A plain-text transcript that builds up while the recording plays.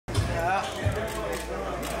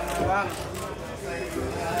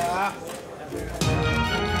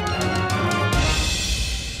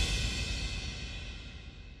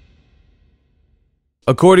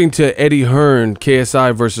According to Eddie Hearn,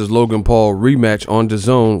 KSI versus Logan Paul rematch on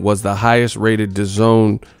Dazn was the highest rated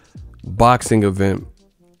Dazn boxing event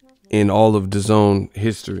in all of Dazn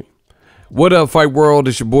history. What up, Fight World?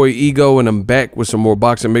 It's your boy Ego, and I'm back with some more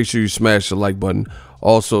boxing. Make sure you smash the like button.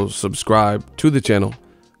 Also, subscribe to the channel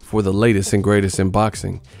for the latest and greatest in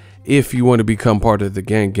boxing. If you want to become part of the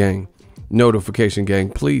gang, notification gang,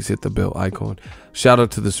 please hit the bell icon. Shout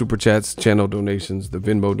out to the super chats, channel donations, the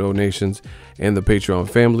Venmo donations, and the Patreon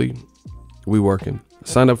family. We working.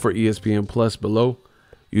 Sign up for ESPN Plus below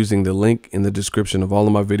using the link in the description of all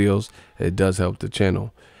of my videos. It does help the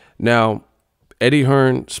channel. Now, Eddie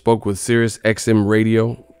Hearn spoke with Sirius XM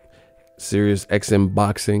Radio, Sirius XM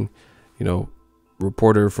Boxing, you know,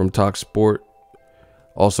 reporter from Talk Sport,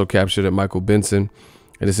 also captured at Michael Benson.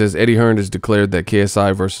 And it says Eddie Hearn has declared that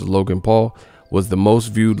KSI versus Logan Paul was the most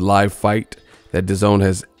viewed live fight that Dazn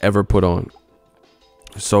has ever put on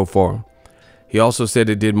so far. He also said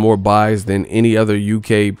it did more buys than any other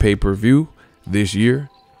UK pay-per-view this year,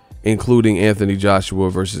 including Anthony Joshua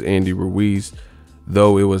versus Andy Ruiz,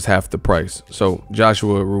 though it was half the price. So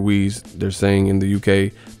Joshua Ruiz, they're saying in the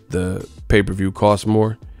UK, the pay-per-view costs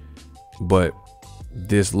more, but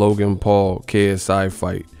this Logan Paul KSI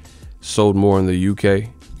fight sold more in the UK,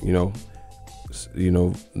 you know,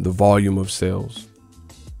 the volume of sales,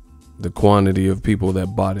 the quantity of people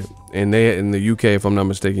that bought it. And they, in the UK, if I'm not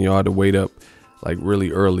mistaken, y'all had to wait up like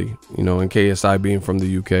really early, you know, and KSI being from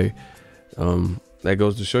the UK, that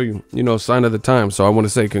goes to show you, you know, sign of the time. So I want to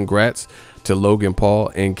say congrats to Logan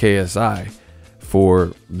Paul and KSI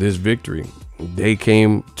for this victory. They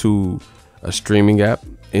came to a streaming app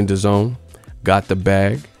in Dazn, got the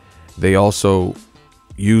bag. They also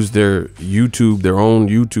used their YouTube, their own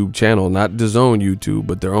YouTube channel, not Dazn YouTube,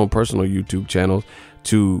 but their own personal YouTube channel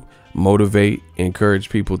to motivate, encourage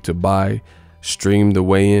people to buy, stream the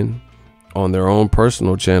weigh-in on their own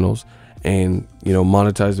personal channels, and, you know,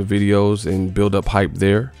 monetize the videos and build up hype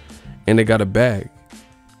there. And they got a bag.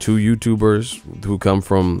 Two YouTubers who come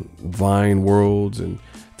from Vine worlds and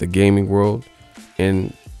the gaming world,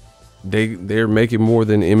 and they're making more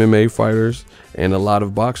than MMA fighters and a lot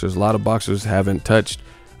of boxers. A lot of boxers haven't touched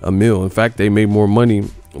a mil. In fact, they made more money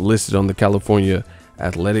listed on the California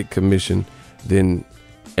Athletic Commission than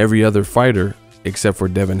every other fighter except for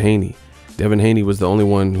Devin Haney. Devin Haney was the only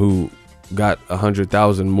one who got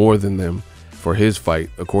 100,000 more than them for his fight,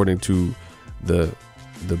 according to the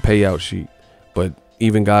payout sheet. But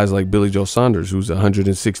even guys like Billy Joe Saunders, who's a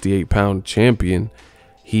 168-pound champion,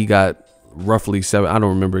 he got roughly I don't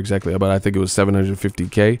remember exactly, but I think it was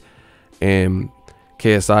 750K. And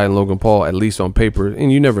KSI and Logan Paul, at least on paper,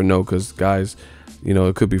 and you never know, because guys, you know,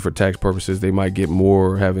 it could be for tax purposes, they might get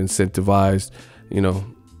more or have incentivized, you know,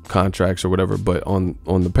 contracts or whatever, but on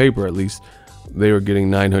the paper, at least, they were getting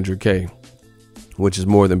 900K, which is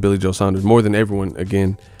more than Billy Joe Saunders, more than everyone,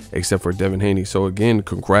 again, except for Devin Haney. So again,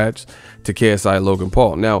 congrats to KSI and Logan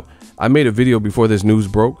Paul. Now, I made a video before this news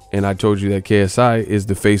broke, and I told you that KSI is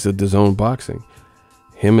the face of Dazn boxing.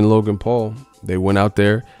 Him and Logan Paul, they went out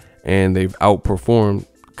there and they've outperformed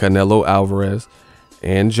Canelo, Alvarez,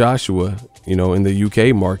 and Joshua, you know, in the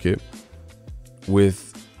UK market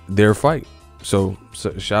with their fight. So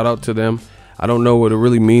shout out to them. I don't know what it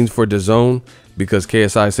really means for Dazn, because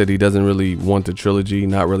KSI said he doesn't really want the trilogy,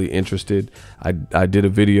 not really interested. I did a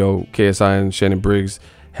video, KSI and Shannon Briggs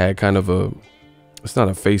had kind of a, it's not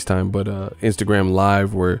a FaceTime, but Instagram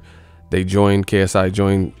live, where they joined, KSI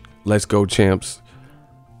joined Let's Go Champs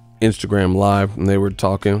Instagram live, and they were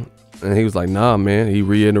talking, and he was like, nah, man. He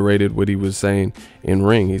reiterated what he was saying in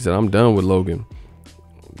ring. He said, I'm done with Logan.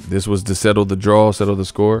 This was to settle the draw, settle the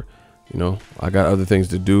score. You know, I got other things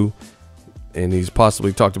to do. And he's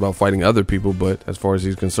possibly talked about fighting other people, but as far as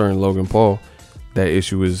he's concerned, Logan Paul, that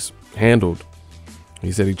issue is handled.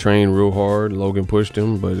 He said he trained real hard. Logan pushed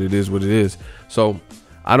him, but it is what it is. So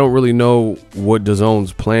I don't really know what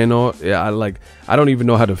Dazn's plan on. Yeah, I don't even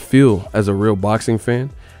know how to feel as a real boxing fan.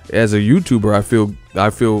 As a YouTuber, I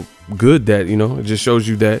feel good that, you know, it just shows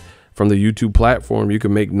you that from the YouTube platform, you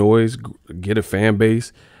can make noise, get a fan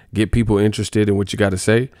base, get people interested in what you got to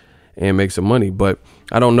say, and make some money. But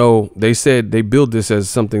I don't know. They said they built this as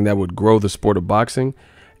something that would grow the sport of boxing,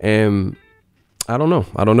 and I don't know.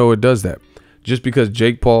 I don't know it does that. Just because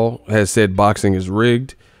Jake Paul has said boxing is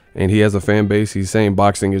rigged and he has a fan base, he's saying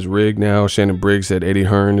boxing is rigged now. Shannon Briggs said Eddie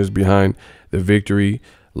Hearn is behind the victory.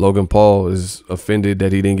 Logan Paul is offended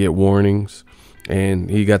that he didn't get warnings and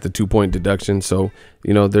he got the 2-point deduction. So,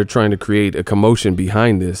 you know, they're trying to create a commotion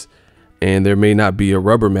behind this. and there may not be a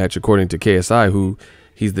rubber match according to KSI, who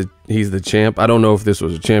he's the champ. I don't know if this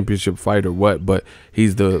was a championship fight or what, but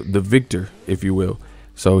he's the victor, if you will.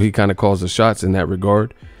 So he kind of calls the shots in that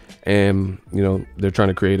regard. And, you know, they're trying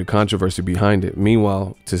to create a controversy behind it.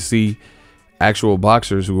 Meanwhile, to see actual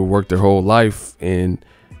boxers who have worked their whole life in,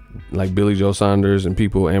 like Billy Joe Saunders and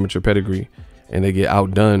people amateur pedigree, and they get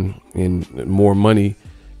outdone and more money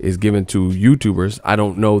is given to YouTubers, I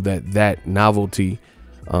don't know that novelty,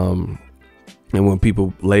 and when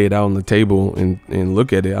people lay it out on the table and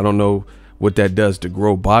look at it, I don't know what that does to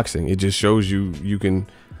grow boxing. It just shows you can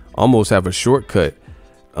almost have a shortcut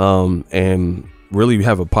and really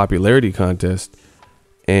have a popularity contest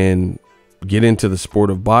and get into the sport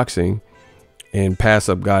of boxing and pass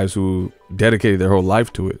up guys who dedicated their whole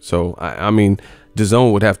life to it. So, I mean,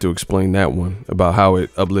 Dazn would have to explain that one about how it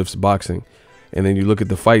uplifts boxing. And then you look at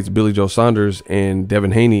the fights, Billy Joe Saunders and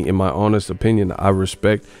Devin Haney, in my honest opinion, I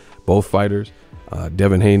respect both fighters.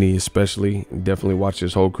 Devin Haney especially, definitely watched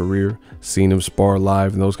his whole career, seen him spar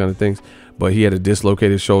live and those kind of things. But he had a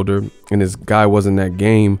dislocated shoulder, and his guy wasn't that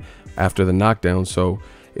game after the knockdown. So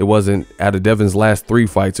it wasn't, out of Devin's last 3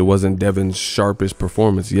 fights, it wasn't Devin's sharpest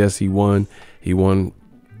performance. Yes, he won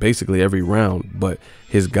basically every round, but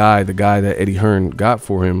his guy, the guy that Eddie Hearn got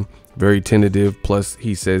for him, very tentative. Plus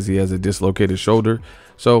he says he has a dislocated shoulder.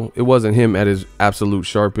 So it wasn't him at his absolute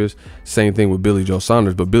sharpest. Same thing with Billy Joe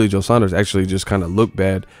Saunders, but Billy Joe Saunders actually just kind of looked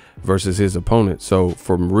bad versus his opponent. So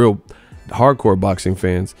from real hardcore boxing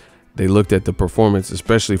fans, they looked at the performance,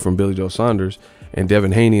 especially from Billy Joe Saunders and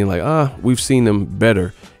Devin Haney, and like, we've seen them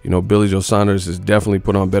better. You know, Billy Joe Saunders has definitely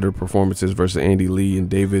put on better performances versus Andy Lee and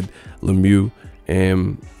David Lemieux,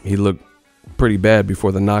 and he looked pretty bad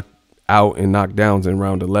before the knockout and knockdowns in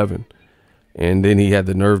round 11. And then he had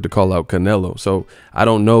the nerve to call out Canelo. So I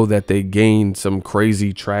don't know that they gained some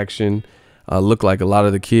crazy traction. Looked like a lot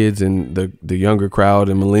of the kids and the younger crowd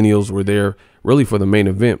and millennials were there really for the main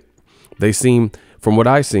event. They seem, from what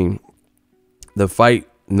I seen, the fight,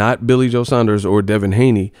 not Billy Joe Saunders or Devin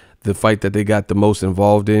Haney, the fight that they got the most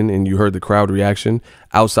involved in, and you heard the crowd reaction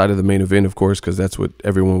outside of the main event, of course, because that's what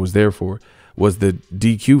everyone was there for, was the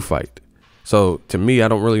DQ fight. So to me, I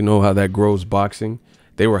don't really know how that grows boxing.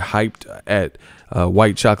 They were hyped at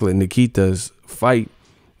White Chocolate Nikita's fight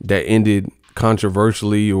that ended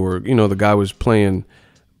controversially, or, you know, the guy was playing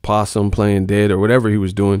possum, playing dead, or whatever he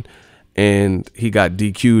was doing, and he got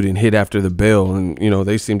DQ'd and hit after the bell, and, you know,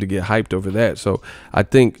 they seemed to get hyped over that. So I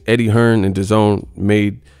think Eddie Hearn and Dazn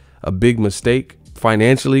made a big mistake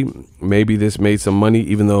financially. Maybe this made some money,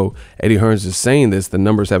 even though Eddie Hearn's is saying this, the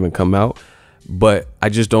numbers haven't come out. But I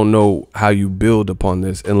just don't know how you build upon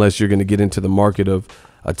this unless you're going to get into the market of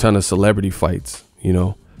a ton of celebrity fights. You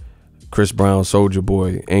know, Chris Brown, Soulja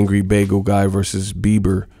Boy, Angry Bagel Guy versus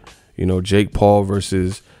Bieber, you know, Jake Paul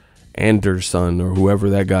versus Anderson or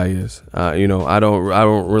whoever that guy is. You know, I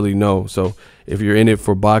don't really know. So if you're in it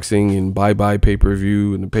for boxing and bye-bye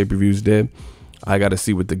pay-per-view and the pay-per-view's dead, I got to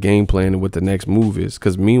see what the game plan and what the next move is.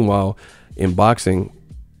 Because meanwhile, in boxing,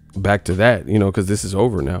 back to that, you know, because this is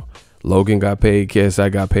over now. Logan got paid,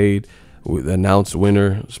 KSI got paid, announced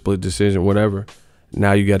winner, split decision, whatever.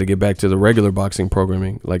 Now you got to get back to the regular boxing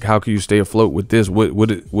programming. Like, how can you stay afloat with this? What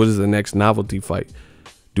is the next novelty fight?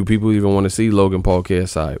 Do people even want to see Logan Paul,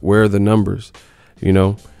 KSI? Where are the numbers? You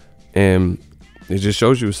know, and it just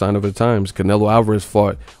shows you a sign of the times. Canelo Alvarez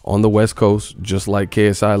fought on the West Coast just like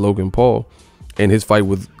KSI, Logan Paul, and his fight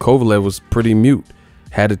with Kovalev was pretty mute.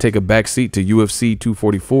 Had to take a back seat to UFC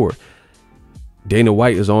 244. Dana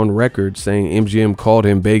White is on record saying MGM called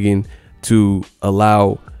him begging to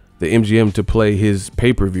allow the MGM to play his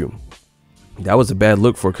pay-per-view. That was a bad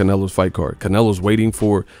look for Canelo's fight card. Canelo's waiting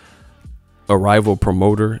for a rival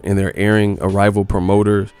promoter, and they're airing a rival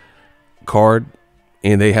promoter card,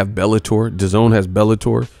 and they have Bellator. DAZN has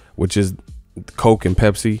Bellator, which is Coke and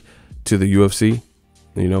Pepsi to the UFC.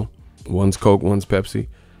 You know, one's Coke, one's Pepsi,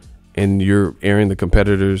 and you're airing the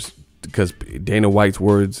competitors because Dana White's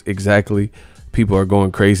words exactly. People are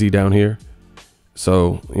going crazy down here.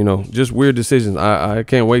 So, you know, just weird decisions. I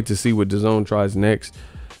can't wait to see what DAZN tries next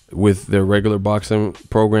with their regular boxing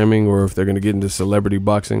programming, or if they're going to get into celebrity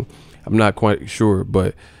boxing. I'm not quite sure,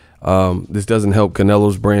 but this doesn't help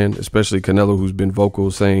Canelo's brand, especially Canelo, who's been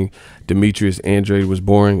vocal saying Demetrius Andrade was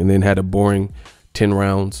boring and then had a boring 10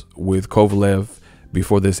 rounds with Kovalev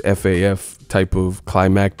before this FAF type of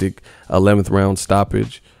climactic 11th round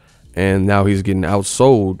stoppage. And now he's getting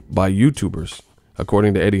outsold by YouTubers,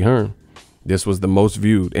 according to Eddie Hearn. This was the most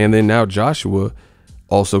viewed. And then now Joshua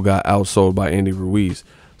also got outsold by Andy Ruiz.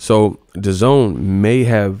 So DAZN may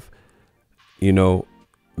have, you know,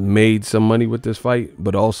 made some money with this fight,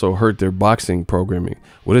 but also hurt their boxing programming.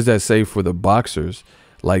 What does that say for the boxers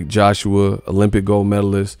like Joshua, Olympic gold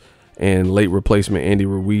medalist, and late replacement Andy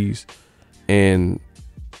Ruiz, and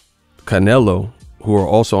Canelo, who are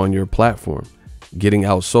also on your platform, getting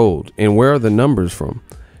outsold? And where are the numbers from?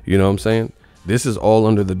 You know what I'm saying? This is all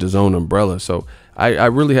under the Dazn umbrella. So I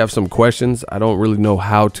really have some questions. I don't really know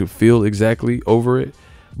how to feel exactly over it,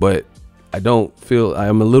 but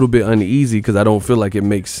I'm a little bit uneasy because I don't feel like it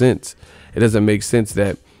makes sense. It doesn't make sense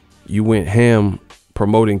that you went ham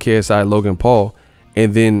promoting KSI Logan Paul,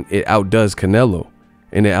 and then it outdoes Canelo,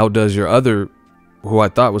 and it outdoes your other, who I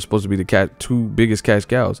thought was supposed to be the two biggest cash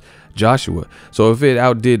cows, Joshua. So if it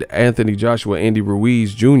outdid Anthony Joshua, Andy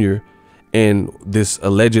Ruiz Jr., and this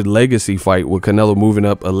alleged legacy fight with Canelo moving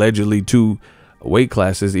up allegedly 2 weight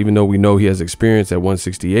classes, even though we know he has experience at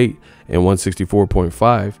 168 and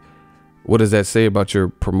 164.5, what does that say about your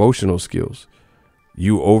promotional skills?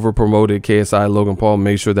 You over promoted KSI Logan Paul,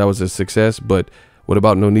 made sure that was a success, but what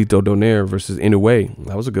about Nonito Donaire versus Inoue?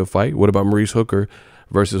 That was a good fight. What about Maurice Hooker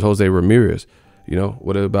versus Jose Ramirez? You know,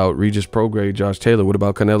 what about Regis Prograis, Josh Taylor? What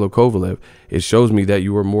about Canelo Kovalev? It shows me that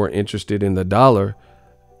you were more interested in the dollar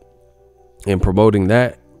and promoting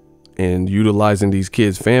that and utilizing these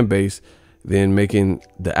kids' fan base than making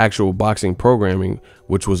the actual boxing programming,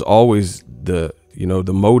 which was always the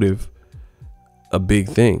motive, a big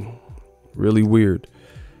thing. Really weird.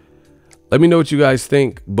 Let me know what you guys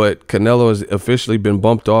think, but Canelo has officially been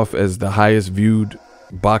bumped off as the highest viewed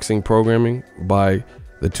boxing programming by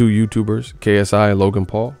the 2 YouTubers, KSI and Logan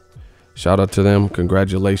Paul. Shout out to them.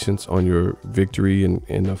 Congratulations on your victory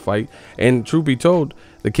in the fight. And truth be told,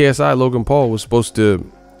 the KSI Logan Paul was supposed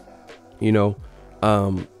to,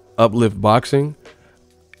 uplift boxing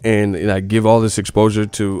and give all this exposure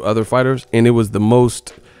to other fighters. And it was the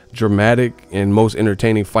most dramatic and most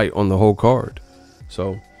entertaining fight on the whole card.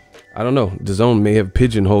 So I don't know. Dazn may have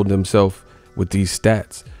pigeonholed himself with these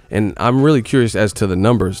stats. And I'm really curious as to the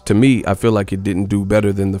numbers. To me, I feel like it didn't do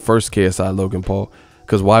better than the first KSI Logan Paul.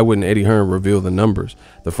 Because why wouldn't Eddie Hearn reveal the numbers?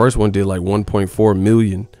 The first one did like 1.4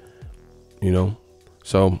 million,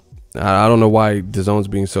 So I don't know why Dazn's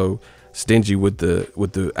being so stingy with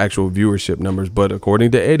the actual viewership numbers. But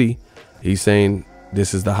according to Eddie, he's saying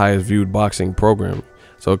this is the highest viewed boxing program.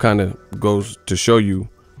 So it kind of goes to show you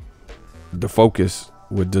the focus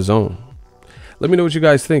with Dazn. Let me know what you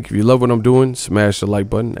guys think. If you love what I'm doing, smash the like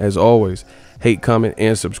button. As always, hate, comment,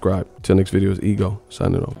 and subscribe. Till next video is Ego,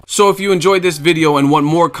 signing off. So if you enjoyed this video and want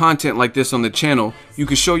more content like this on the channel, you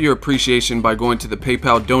can show your appreciation by going to the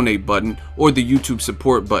PayPal donate button or the YouTube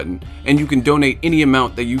support button. And you can donate any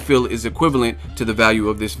amount that you feel is equivalent to the value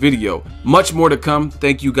of this video. Much more to come.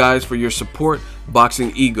 Thank you guys for your support.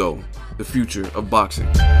 Boxing Ego, the future of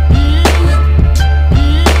boxing.